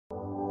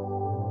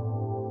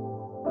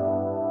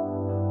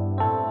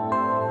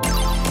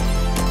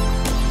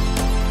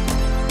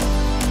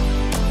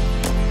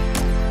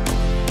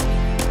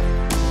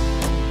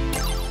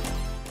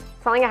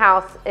Selling a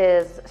house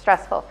is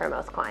stressful for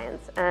most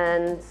clients,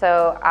 and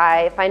so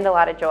I find a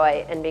lot of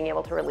joy in being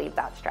able to relieve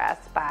that stress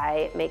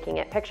by making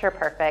it picture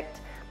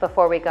perfect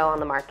before we go on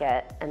the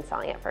market and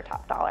selling it for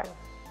top dollar.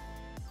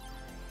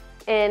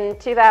 In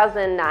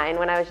 2009,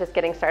 when I was just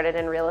getting started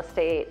in real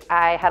estate,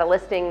 I had a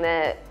listing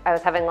that I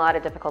was having a lot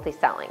of difficulty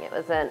selling. It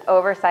was an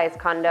oversized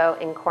condo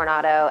in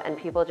Coronado, and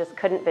people just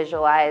couldn't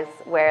visualize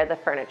where the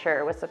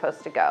furniture was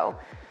supposed to go.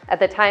 At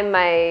the time,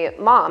 my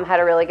mom had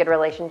a really good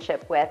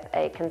relationship with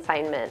a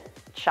consignment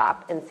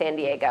shop in San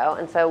Diego,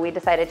 and so we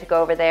decided to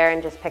go over there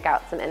and just pick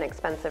out some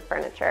inexpensive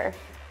furniture.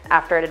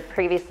 After it had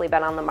previously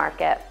been on the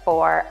market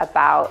for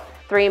about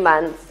 3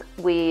 months,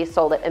 we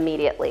sold it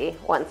immediately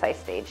once I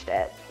staged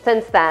it.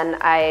 Since then,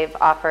 I've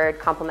offered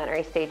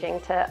complimentary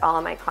staging to all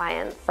of my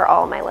clients for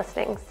all of my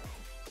listings.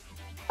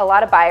 A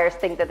lot of buyers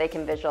think that they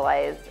can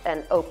visualize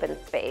an open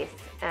space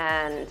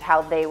and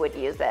how they would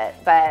use it,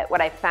 but what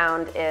I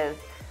found is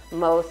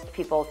most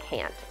people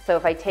can't. So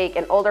if I take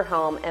an older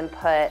home and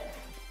put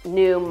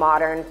new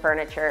modern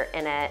furniture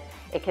in it,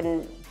 it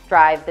can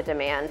drive the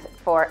demand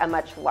for a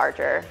much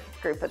larger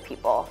group of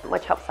people,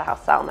 which helps the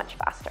house sell much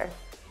faster.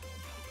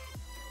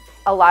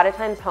 A lot of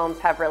times homes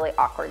have really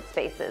awkward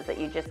spaces that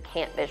you just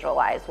can't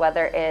visualize,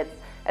 whether it's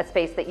a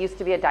space that used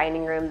to be a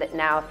dining room that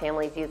now a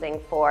family's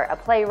using for a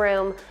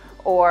playroom,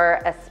 or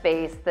a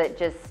space that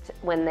just,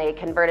 when they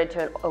converted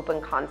to an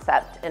open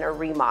concept in a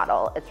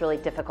remodel, it's really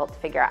difficult to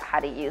figure out how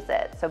to use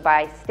it. So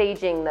by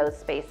staging those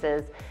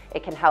spaces,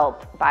 it can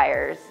help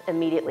buyers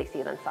immediately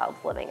see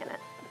themselves living in it.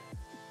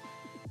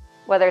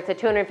 Whether it's a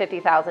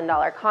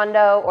 $250,000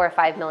 condo or a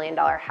 $5 million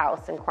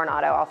house in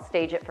Coronado, I'll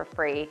stage it for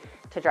free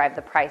to drive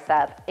the price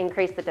up,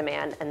 increase the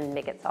demand, and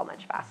make it sell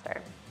much faster.